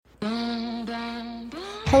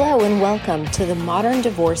Hello and welcome to the Modern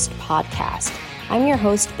Divorced Podcast. I'm your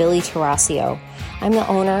host, Billy Tarasio. I'm the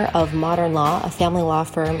owner of Modern Law, a family law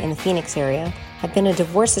firm in the Phoenix area. I've been a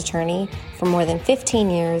divorce attorney for more than 15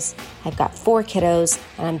 years. I've got 4 kiddos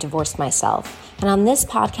and I'm divorced myself. And on this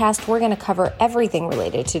podcast, we're going to cover everything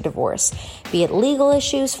related to divorce, be it legal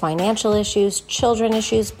issues, financial issues, children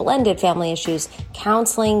issues, blended family issues,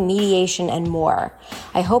 counseling, mediation, and more.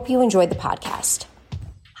 I hope you enjoyed the podcast.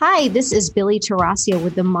 Hi, this is Billy Tarasio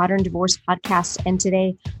with the Modern Divorce Podcast. And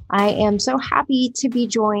today I am so happy to be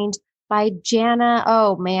joined by Jana.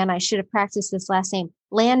 Oh man, I should have practiced this last name.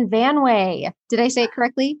 Lavanway. Did I say it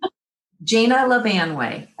correctly? Jana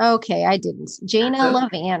Lavanway. Okay, I didn't. Jana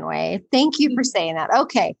Lavanway. Thank you for saying that.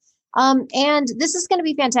 Okay. And this is going to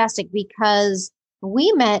be fantastic because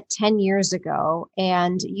we met 10 years ago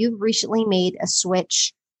and you've recently made a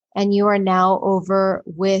switch and you are now over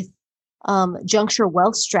with Juncture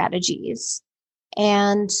Wealth Strategies.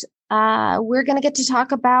 And we're going to get to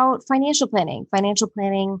talk about financial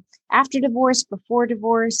planning after divorce, before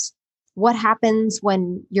divorce, what happens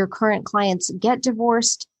when your current clients get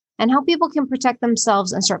divorced, and how people can protect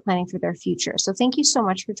themselves and start planning for their future. So thank you so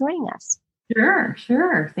much for joining us.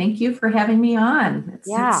 Sure. Thank you for having me on.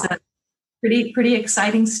 It's pretty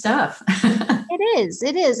exciting stuff.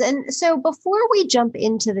 It is. And so before we jump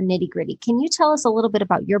into the nitty gritty, can you tell us a little bit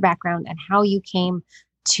about your background and how you came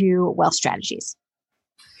to Wealth Strategies?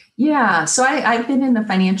 Yeah, so I've been in the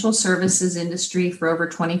financial services industry for over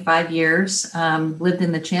 25 years, lived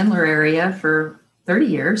in the Chandler area for 30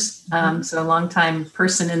 years, so a long time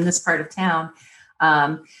person in this part of town.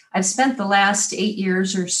 I've spent the last 8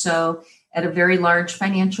 years or so at a very large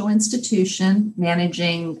financial institution,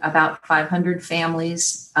 managing about 500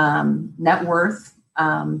 families, net worth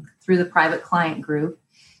through the private client group.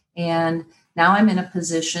 And now I'm in a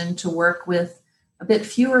position to work with a bit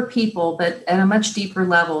fewer people, but at a much deeper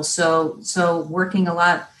level. So working a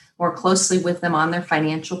lot more closely with them on their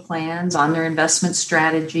financial plans, on their investment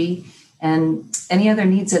strategy, and any other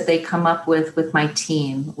needs that they come up with my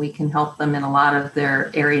team. We can help them in a lot of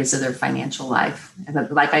their areas of their financial life.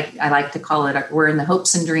 Like I like to call it, we're in the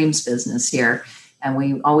hopes and dreams business here, and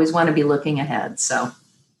we always want to be looking ahead. So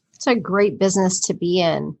it's a great business to be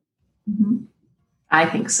in. Mm-hmm. I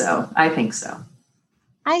think so. I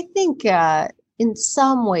think in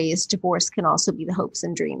some ways, divorce can also be the hopes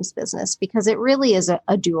and dreams business because it really is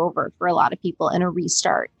a do-over for a lot of people and a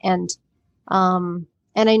restart.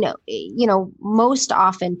 And I know, most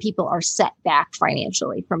often people are set back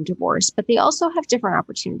financially from divorce, but they also have different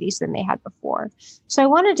opportunities than they had before. So I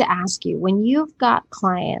wanted to ask you, when you've got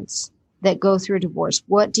clients that go through a divorce,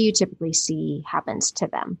 what do you typically see happens to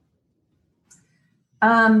them?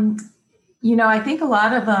 I think a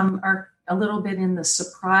lot of them are a little bit in the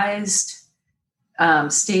surprised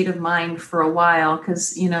state of mind for a while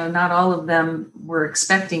because, not all of them were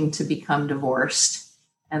expecting to become divorced.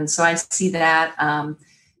 And so I see that,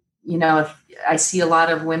 I see a lot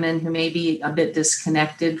of women who may be a bit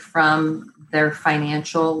disconnected from their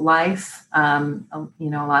financial life. A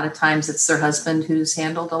lot of times it's their husband who's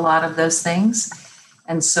handled a lot of those things.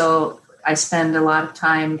 And so I spend a lot of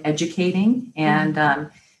time educating and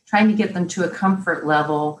trying to get them to a comfort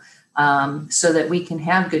level so that we can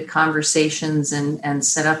have good conversations and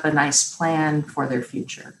set up a nice plan for their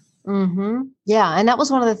future. Mm-hmm. Yeah. And that was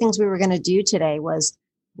one of the things we were going to do today was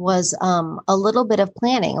a little bit of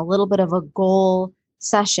planning, a little bit of a goal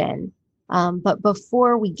session. But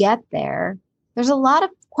before we get there, there's a lot of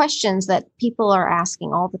questions that people are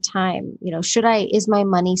asking all the time. Is my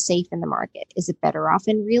money safe in the market? Is it better off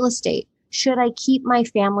in real estate? Should I keep my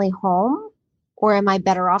family home or am I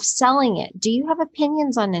better off selling it? Do you have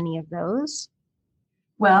opinions on any of those?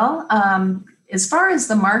 Well, as far as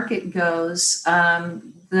the market goes,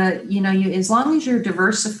 as long as you're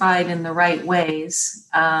diversified in the right ways,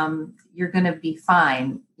 you're going to be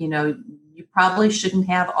fine. You probably shouldn't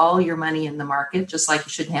have all your money in the market, just like you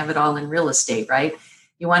shouldn't have it all in real estate, right?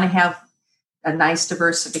 You want to have a nice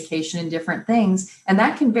diversification in different things, and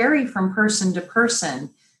that can vary from person to person.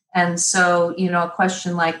 And so, a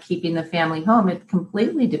question like keeping the family home, it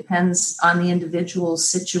completely depends on the individual's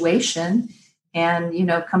situation and,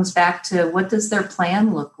 comes back to what does their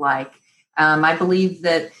plan look like? I believe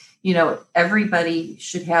that, everybody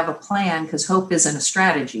should have a plan because hope isn't a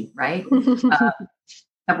strategy, right? I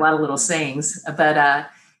have a lot of little sayings, but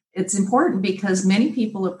it's important because many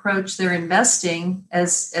people approach their investing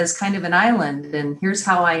as kind of an island. And here's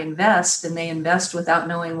how I invest. And they invest without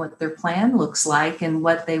knowing what their plan looks like and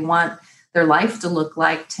what they want their life to look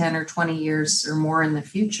like 10 or 20 years or more in the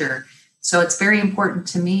future. So it's very important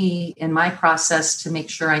to me in my process to make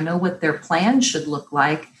sure I know what their plan should look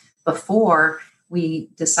like before we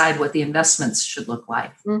decide what the investments should look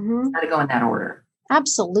like. Mm-hmm. It's got to go in that order.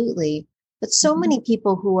 Absolutely. But so many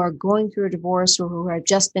people who are going through a divorce or who have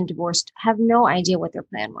just been divorced have no idea what their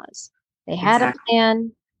plan was. They had a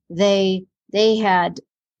plan. They had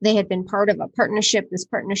been part of a partnership. This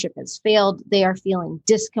partnership has failed. They are feeling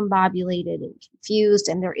discombobulated and confused,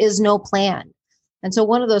 and there is no plan. And so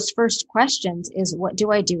one of those first questions is, what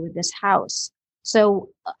do I do with this house? So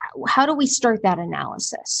how do we start that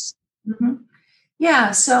analysis? Mm-hmm.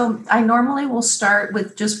 Yeah, so I normally will start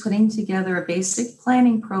with just putting together a basic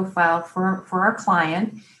planning profile for our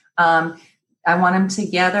client. I want them to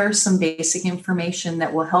gather some basic information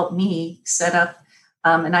that will help me set up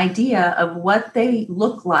an idea of what they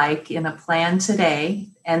look like in a plan today.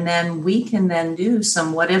 And then we can then do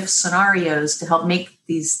some what if scenarios to help make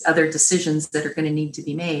these other decisions that are going to need to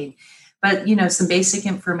be made. But, some basic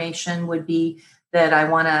information would be that I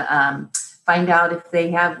want to find out if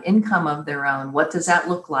they have income of their own. What does that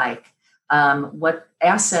look like? What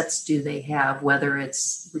assets do they have, whether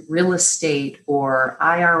it's real estate or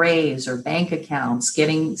IRAs or bank accounts,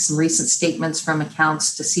 getting some recent statements from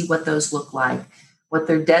accounts to see what those look like, what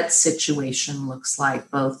their debt situation looks like,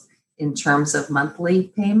 both in terms of monthly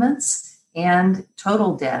payments and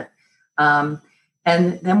total debt.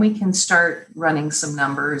 And then we can start running some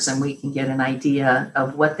numbers and we can get an idea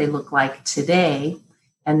of what they look like today.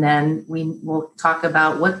 And then we will talk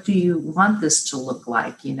about, what do you want this to look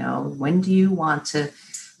like? When do you want to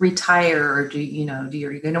retire? Or are you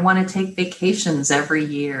going to want to take vacations every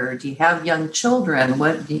year? Do you have young children?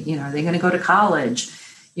 Are they going to go to college?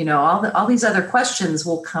 All these other questions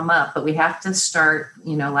will come up, but we have to start,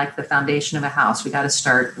 like the foundation of a house. We got to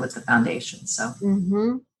start with the foundation. So.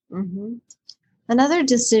 Mm-hmm. Mm-hmm. Another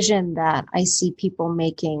decision that I see people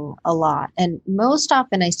making a lot, and most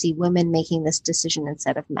often I see women making this decision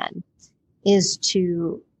instead of men, is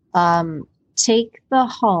to take the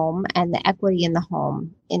home and the equity in the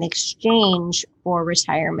home in exchange for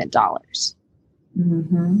retirement dollars.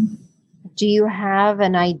 Mm-hmm. Do you have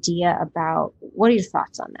an idea about, what are your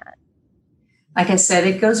thoughts on that? Like I said,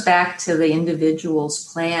 it goes back to the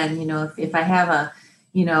individual's plan. If I have a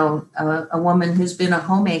woman who's been a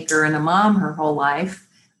homemaker and a mom her whole life,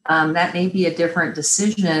 that may be a different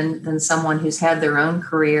decision than someone who's had their own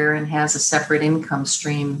career and has a separate income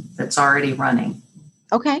stream that's already running.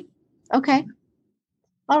 Okay.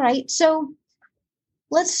 All right. So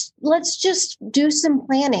let's just do some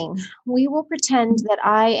planning. We will pretend that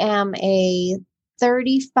I am a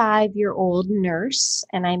 35-year-old nurse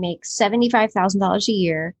and I make $75,000 a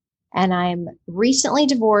year and I'm recently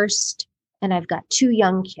divorced and I've got 2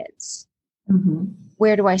 young kids. Mm-hmm.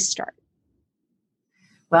 Where do I start?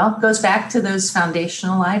 Well, it goes back to those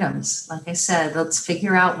foundational items. Like I said, let's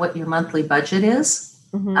figure out what your monthly budget is.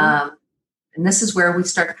 Mm-hmm. And this is where we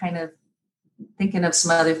start kind of thinking of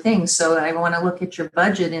some other things. So I want to look at your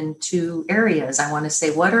budget in 2 areas. I want to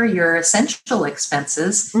say, what are your essential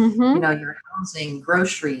expenses? Mm-hmm. Your housing,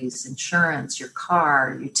 groceries, insurance, your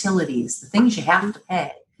car, utilities, the things you have to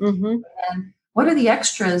pay. Mm-hmm. And what are the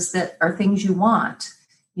extras that are things you want?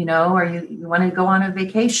 Are you want to go on a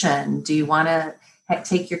vacation? Do you want to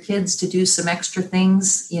take your kids to do some extra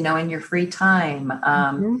things, in your free time?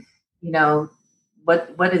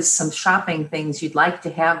 What is some shopping things you'd like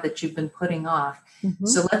to have that you've been putting off? Mm-hmm.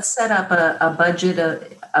 So let's set up a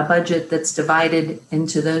budget that's divided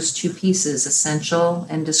into those 2 pieces, essential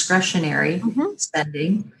and discretionary mm-hmm.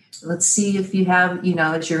 spending. Let's see if you have,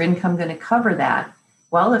 is your income going to cover that?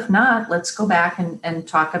 Well, if not, let's go back and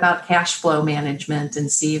talk about cash flow management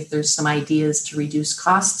and see if there's some ideas to reduce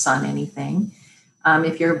costs on anything.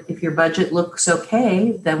 If your budget looks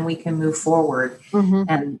okay, then we can move forward.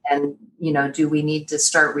 Mm-hmm. And do we need to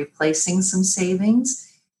start replacing some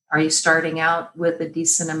savings? Are you starting out with a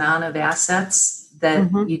decent amount of assets that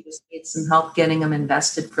mm-hmm. you just need some help getting them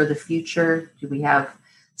invested for the future? Do we have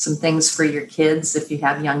some things for your kids if you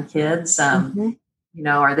have young kids? Mm-hmm.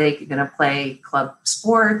 Are they going to play club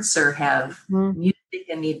sports or have mm-hmm. music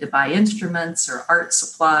and need to buy instruments or art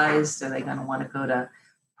supplies? Are they going to want to go to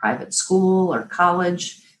private school or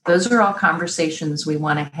college? Those are all conversations we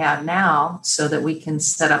want to have now so that we can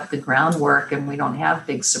set up the groundwork and we don't have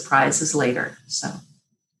big surprises later. So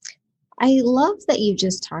I love that you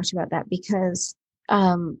just talked about that because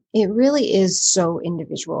it really is so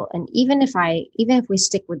individual. And even if we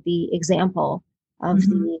stick with the example of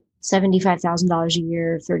mm-hmm. the $75,000 a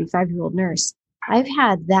year, 35-year-old nurse, I've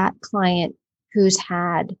had that client who's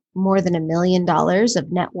had more than $1 million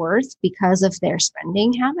of net worth because of their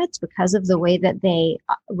spending habits, because of the way that they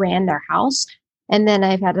ran their house. And then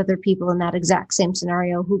I've had other people in that exact same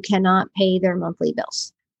scenario who cannot pay their monthly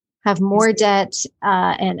bills. have more debt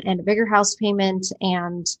and a bigger house payment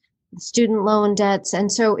and student loan debts.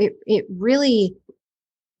 And so it really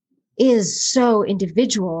is so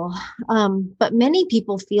individual. But many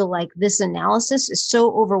people feel like this analysis is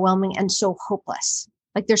so overwhelming and so hopeless.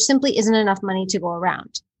 Like there simply isn't enough money to go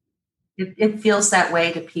around. It feels that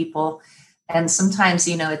way to people. And sometimes,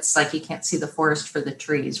 it's like you can't see the forest for the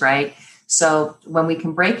trees, right? So when we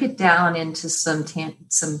can break it down into some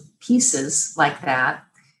pieces like that,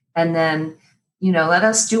 and then, let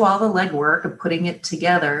us do all the legwork of putting it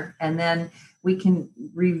together, and then we can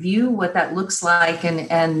review what that looks like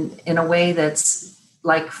and in a way that's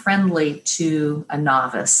like friendly to a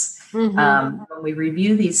novice. When we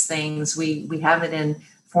review these things, we have it in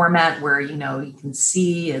format where, you can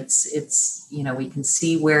see we can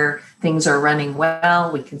see where things are running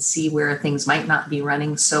well. We can see where things might not be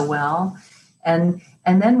running so well. And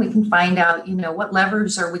then we can find out, what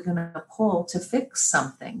levers are we going to pull to fix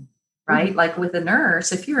something, right? Mm-hmm. Like with a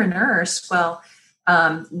nurse, if you're a nurse, well,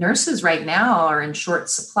 nurses right now are in short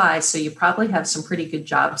supply. So you probably have some pretty good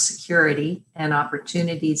job security and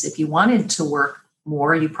opportunities. If you wanted to work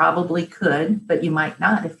more, you probably could, but you might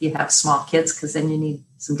not if you have small kids, because then you need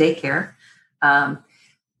some daycare.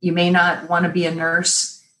 You may not want to be a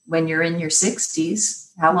nurse when you're in your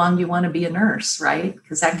 60s. How long do you want to be a nurse, right?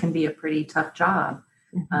 Because that can be a pretty tough job.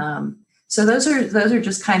 Mm-hmm. So those are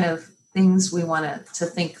just kind of things we want to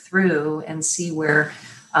think through and see where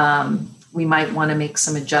we might want to make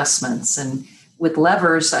some adjustments. And with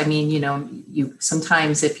levers, I mean, you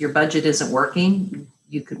sometimes if your budget isn't working,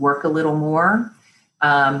 you could work a little more.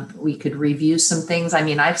 We could review some things. I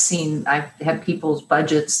mean, I've had people's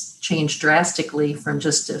budgets change drastically from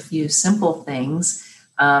just a few simple things.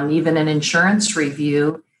 Even an insurance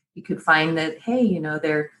review, you could find that, hey,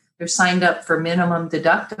 they're signed up for minimum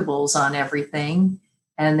deductibles on everything,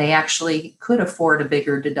 and they actually could afford a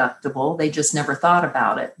bigger deductible. They just never thought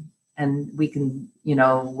about it. And we can,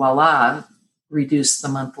 voila, reduce the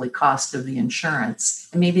monthly cost of the insurance.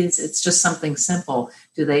 And maybe it's just something simple.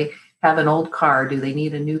 Do they have an old car? Do they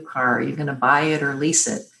need a new car? Are you going to buy it or lease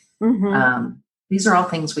it? Mm-hmm. These are all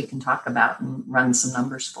things we can talk about and run some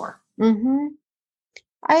numbers for. Mm-hmm.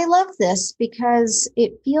 I love this because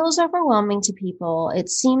it feels overwhelming to people. It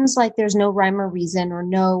seems like there's no rhyme or reason or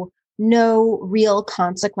no real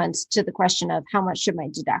consequence to the question of how much should my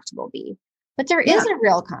deductible be. But there is a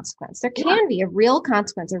real consequence. There can be a real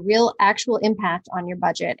consequence, a real actual impact on your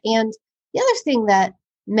budget. And the other thing that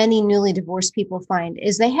many newly divorced people find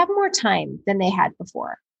is they have more time than they had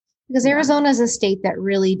before, because Arizona is a state that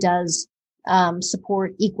really does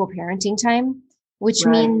support equal parenting time, which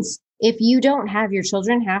means if you don't have your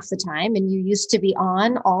children half the time and you used to be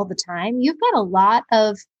on all the time, you've got a lot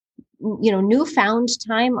of, newfound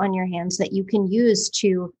time on your hands that you can use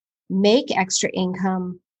to make extra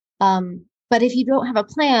income. But if you don't have a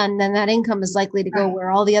plan, then that income is likely to go where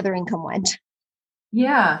all the other income went.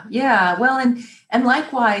 Yeah. Well, and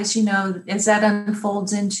likewise, as that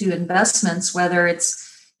unfolds into investments, whether it's,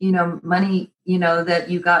 money, that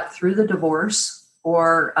you got through the divorce,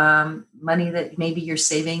 or money that maybe you're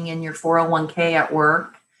saving in your 401k at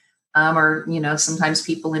work, or, sometimes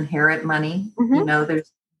people inherit money,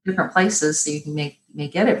 there's different places that you may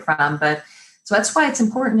get it from. But so that's why it's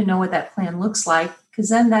important to know what that plan looks like, because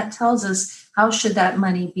then that tells us how should that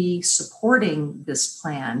money be supporting this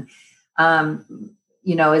plan.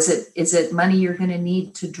 Is it money you're going to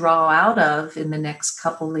need to draw out of in the next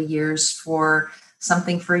couple of years for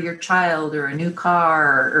something for your child or a new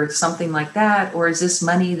car or something like that? Or is this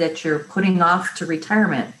money that you're putting off to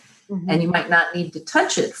retirement and you might not need to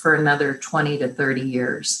touch it for another 20 to 30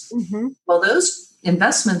 years? Mm-hmm. Well, those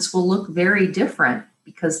investments will look very different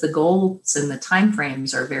because the goals and the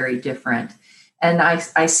timeframes are very different. And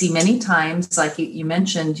I see many times, like you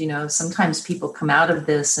mentioned, sometimes people come out of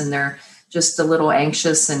this and they're just a little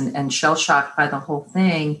anxious and shell-shocked by the whole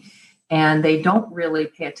thing. And they don't really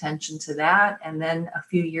pay attention to that. And then a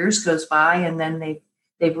few years goes by and then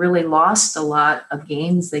they've really lost a lot of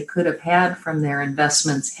gains they could have had from their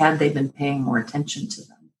investments had they been paying more attention to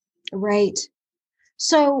them. Right.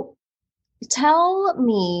 So tell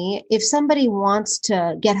me, if somebody wants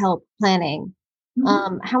to get help planning,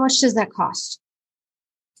 how much does that cost?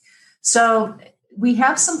 So we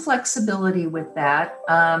have some flexibility with that.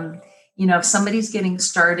 If somebody's getting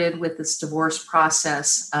started with this divorce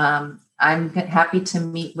process, I'm happy to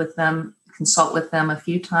meet with them, consult with them a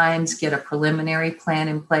few times, get a preliminary plan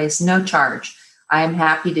in place, no charge. I'm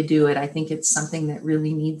happy to do it. I think it's something that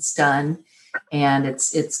really needs done, and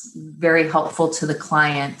it's very helpful to the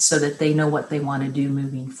client so that they know what they want to do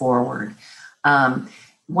moving forward.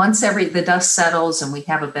 once the dust settles and we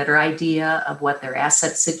have a better idea of what their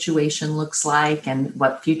asset situation looks like and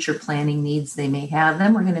what future planning needs they may have,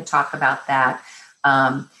 then we're going to talk about that.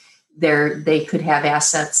 They could have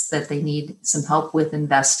assets that they need some help with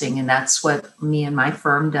investing, and that's what me and my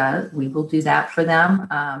firm does. We will do that for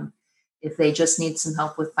them. If they just need some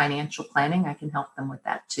help with financial planning, I can help them with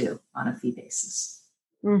that too on a fee basis.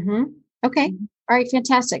 Mm-hmm. Okay. All right.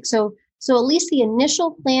 Fantastic. So at least the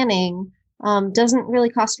initial planning doesn't really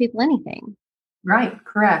cost people anything. Right.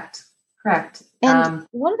 Correct. And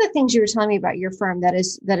one of the things you were telling me about your firm that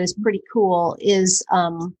is pretty cool is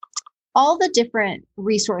all the different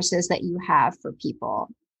resources that you have for people.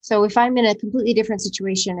 So if I'm in a completely different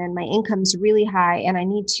situation and my income's really high and I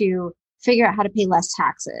need to figure out how to pay less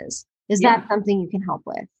taxes, is that something you can help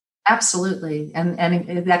with? Absolutely. And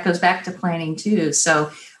that goes back to planning too.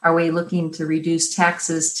 So are we looking to reduce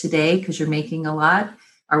taxes today because you're making a lot?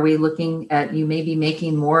 Are we looking at you maybe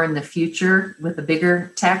making more in the future with a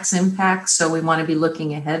bigger tax impact? So we want to be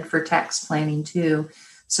looking ahead for tax planning too.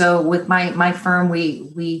 So with my firm,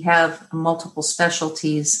 we have multiple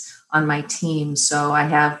specialties on my team. So I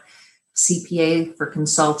have CPA for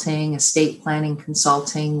consulting, estate planning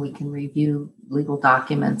consulting. We can review legal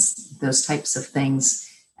documents, those types of things.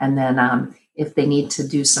 And then if they need to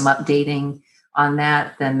do some updating on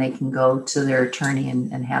that, then they can go to their attorney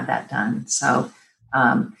and have that done. So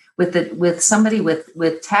with somebody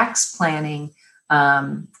with tax planning,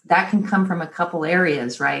 that can come from a couple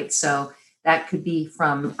areas, right? So that could be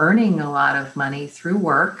from earning a lot of money through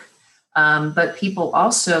work, but people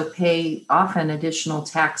also pay often additional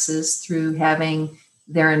taxes through having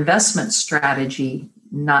their investment strategy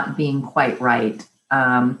not being quite right.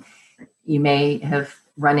 You may have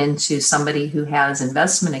run into somebody who has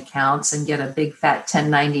investment accounts and get a big fat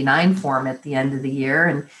 1099 form at the end of the year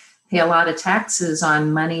and pay a lot of taxes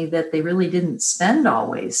on money that they really didn't spend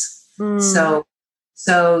always.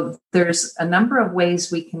 So there's a number of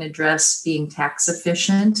ways we can address being tax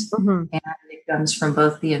efficient, and it comes from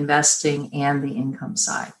both the investing and the income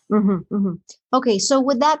side. Okay, so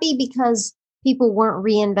would that be because people weren't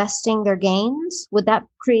reinvesting their gains? Would that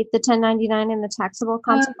create the 1099 and the taxable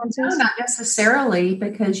consequences? No, not necessarily,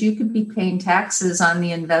 because you could be paying taxes on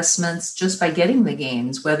the investments just by getting the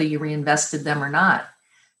gains, whether you reinvested them or not,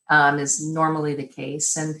 is normally the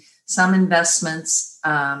case. And some investments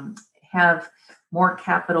have more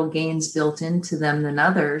capital gains built into them than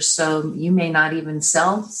others. So you may not even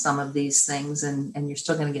sell some of these things and you're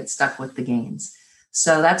still going to get stuck with the gains.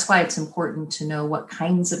 So that's why it's important to know what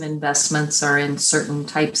kinds of investments are in certain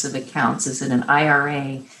types of accounts. Is it an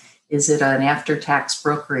IRA? Is it an after-tax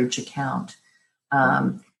brokerage account?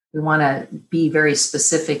 We want to be very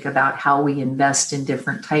specific about how we invest in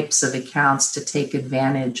different types of accounts to take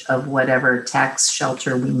advantage of whatever tax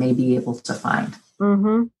shelter we may be able to find.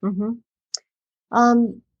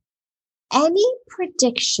 Any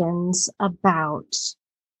predictions about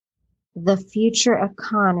the future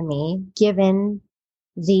economy given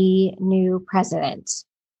the new president?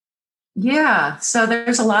 Yeah, so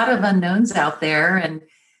there's a lot of unknowns out there, and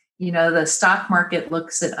the stock market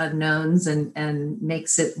looks at unknowns and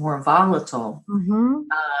makes it more volatile.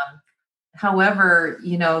 However,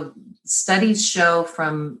 studies show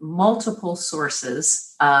from multiple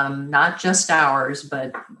sources, not just ours,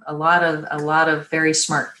 but a lot of very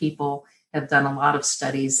smart people have done a lot of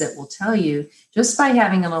studies that will tell you just by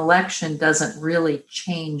having an election doesn't really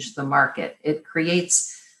change the market. It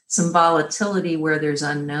creates some volatility where there's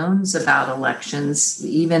unknowns about elections,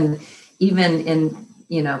 even in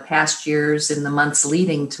past years in the months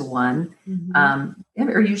leading to one,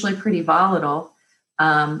 are usually pretty volatile.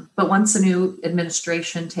 But once a new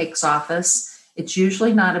administration takes office, it's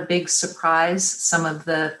usually not a big surprise, some of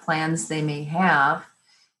the plans they may have.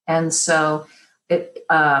 And so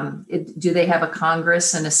do they have a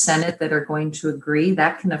Congress and a Senate that are going to agree?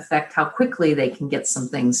 That can affect how quickly they can get some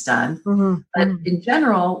things done. But in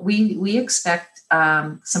general, we expect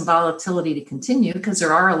some volatility to continue because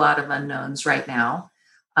there are a lot of unknowns right now.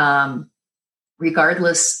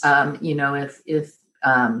 Regardless, if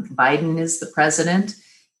Biden is the president,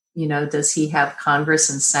 does he have Congress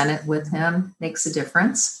and Senate with him? Makes a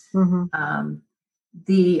difference.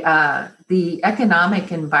 The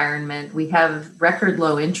economic environment, we have record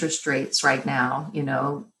low interest rates right now,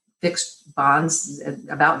 fixed bonds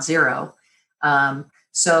about zero.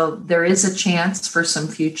 So there is a chance for some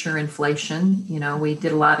future inflation. We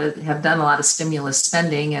have done a lot of stimulus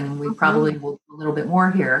spending, and we probably will do a little bit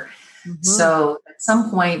more here. So at some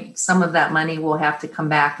point, some of that money will have to come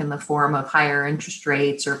back in the form of higher interest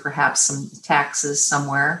rates or perhaps some taxes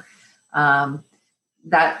somewhere.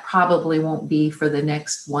 that probably won't be for the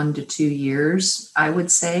next 1 to 2 years, I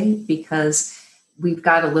would say, because we've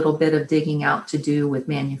got a little bit of digging out to do with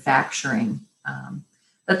manufacturing.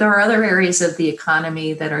 But there are other areas of the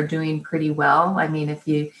economy that are doing pretty well. I mean, if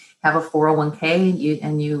you have a 401k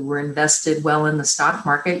and you were invested well in the stock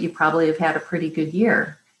market, you probably have had a pretty good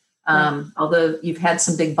year. Although you've had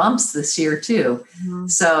some big bumps this year too. Mm-hmm.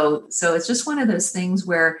 So it's just one of those things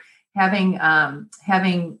where having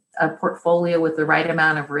a portfolio with the right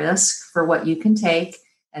amount of risk for what you can take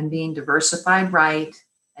and being diversified right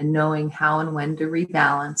and knowing how and when to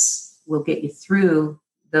rebalance will get you through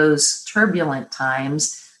those turbulent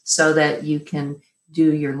times so that you can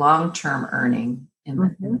do your long-term earning in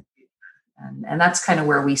the future. And that's kind of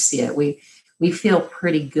where we see it. We feel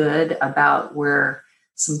pretty good about where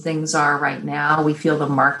some things are right now. We feel the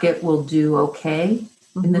market will do okay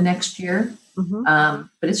in the next year, but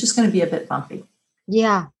it's just going to be a bit bumpy.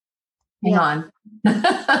 Yeah. Hang on.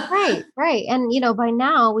 Right. And, by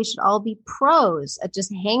now we should all be pros at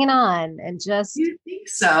just hanging on and just you think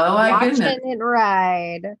so? Watching it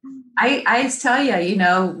ride. I tell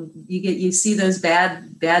you, you see those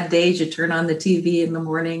bad days, you turn on the TV in the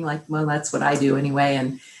morning, like, well, that's what I do anyway.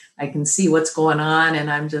 And I can see what's going on.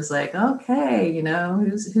 And I'm just like, okay,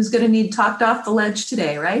 who's going to need talked off the ledge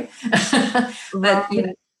today. Right. But,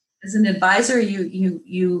 as an advisor,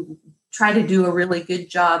 you try to do a really good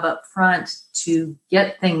job up front to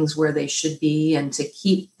get things where they should be and to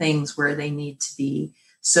keep things where they need to be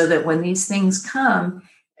so that when these things come,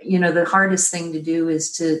 the hardest thing to do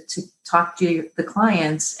is to talk to the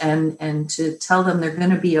clients and to tell them they're going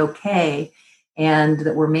to be okay and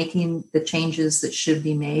that we're making the changes that should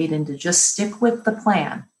be made and to just stick with the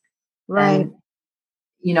plan. Right. And,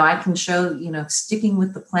 I can show, sticking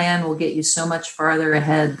with the plan will get you so much farther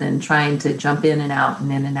ahead than trying to jump in and out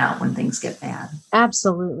when things get bad.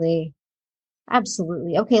 Absolutely.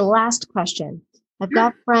 Okay. Last question. I've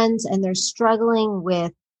got friends and they're struggling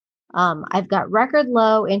with, I've got record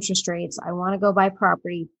low interest rates. I want to go buy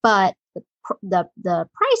property, but the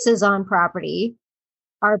prices on property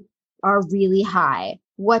are really high.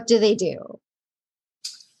 What do they do?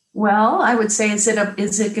 Well, I would say, is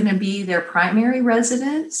it going to be their primary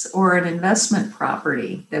residence or an investment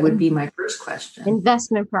property? That would be my first question.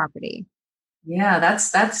 Investment property. Yeah,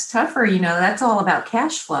 that's tougher. That's all about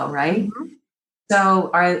cash flow, right? Mm-hmm.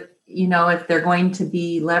 So if they're going to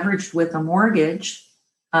be leveraged with a mortgage,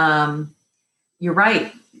 you're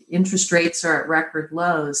right. Interest rates are at record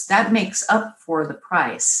lows. That makes up for the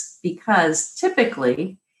price because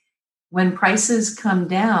typically when prices come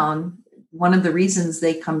down, one of the reasons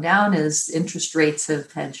they come down is interest rates have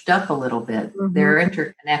hedged up a little bit. Mm-hmm. They're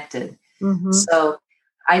interconnected. Mm-hmm. So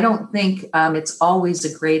I don't think it's always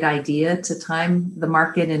a great idea to time the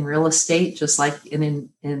market in real estate, just like in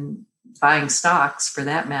buying stocks for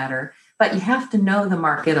that matter. But you have to know the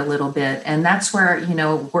market a little bit. And that's where,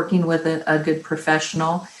 working with a good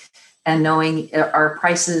professional and knowing are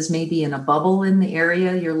prices maybe in a bubble in the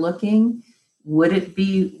area you're looking. Would it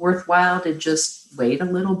be worthwhile to just wait a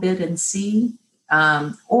little bit and see?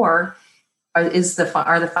 Or are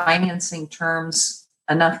the financing terms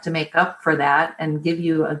enough to make up for that and give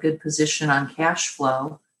you a good position on cash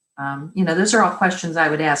flow? Those are all questions I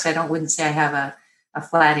would ask. Wouldn't say I have a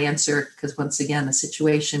flat answer because once again, the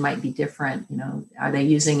situation might be different. Are they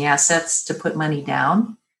using assets to put money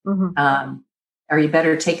down? Mm-hmm. Are you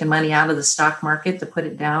better taking money out of the stock market to put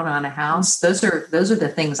it down on a house? Those are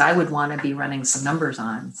the things I would want to be running some numbers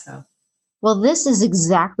on. So, well, this is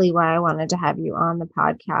exactly why I wanted to have you on the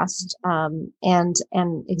podcast,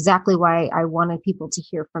 and exactly why I wanted people to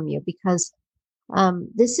hear from you because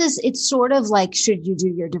it's sort of like, should you do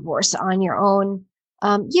your divorce on your own?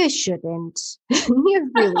 You shouldn't.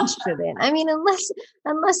 You really shouldn't. I mean, unless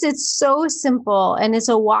it's so simple and it's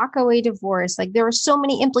a walk-away divorce, like there are so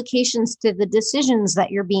many implications to the decisions that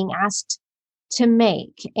you're being asked to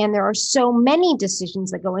make. And there are so many decisions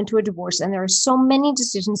that go into a divorce, and there are so many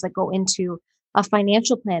decisions that go into a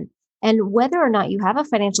financial plan. And whether or not you have a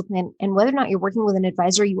financial plan and whether or not you're working with an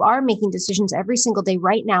advisor, you are making decisions every single day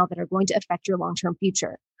right now that are going to affect your long-term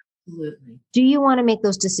future. Absolutely. Do you want to make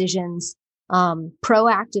those decisions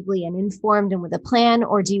proactively and informed and with a plan,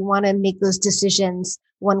 or do you want to make those decisions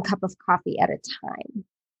one cup of coffee at a time?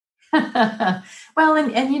 Well,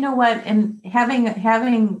 and you know what, and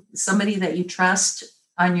having somebody that you trust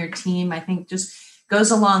on your team, I think just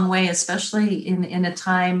goes a long way, especially in a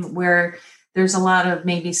time where there's a lot of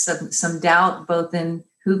maybe some doubt, both in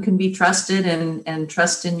who can be trusted and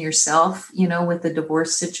trust in yourself, with the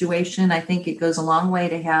divorce situation. I think it goes a long way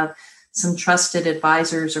to have some trusted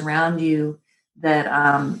advisors around you that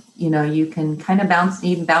you can kind of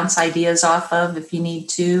bounce ideas off of if you need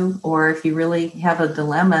to, or if you really have a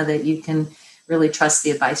dilemma, that you can really trust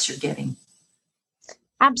the advice you're getting.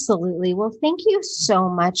 Absolutely. Well, thank you so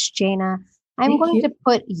much, Jana. I'm going to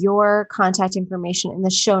put your contact information in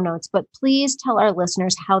the show notes, but please tell our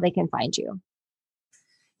listeners how they can find you.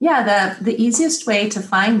 Yeah, the easiest way to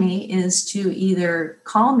find me is to either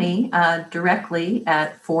call me directly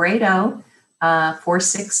at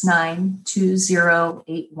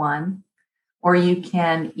 480-469-2081, or you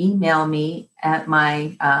can email me at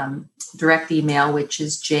my direct email, which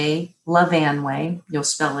is jlavanway. You'll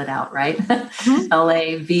spell it out, right? Mm-hmm.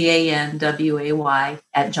 LAVANWAY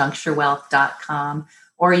at juncturewealth.com.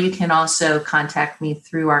 Or you can also contact me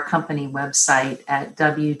through our company website at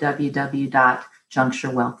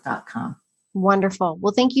www.juncturewealth.com. Wonderful.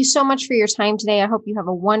 Well, thank you so much for your time today. I hope you have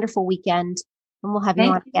a wonderful weekend, and we'll have you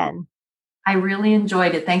on again. I really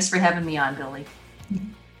enjoyed it. Thanks for having me on, Billy.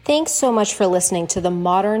 Thanks so much for listening to the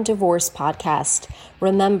Modern Divorce Podcast.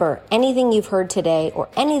 Remember, anything you've heard today or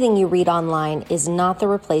anything you read online is not the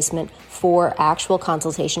replacement for actual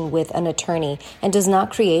consultation with an attorney and does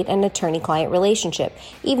not create an attorney-client relationship.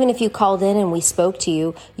 Even if you called in and we spoke to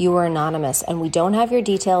you, you were anonymous and we don't have your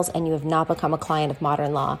details and you have not become a client of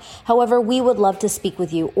Modern Law. However, we would love to speak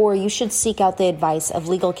with you, or you should seek out the advice of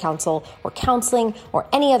legal counsel or counseling or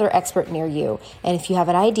any other expert near you. And if you have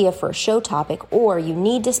an idea for a show topic or you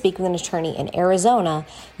need to speak with an attorney in Arizona,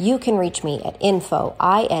 you can reach me at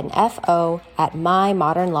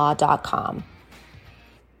info@mymodernlaw.com.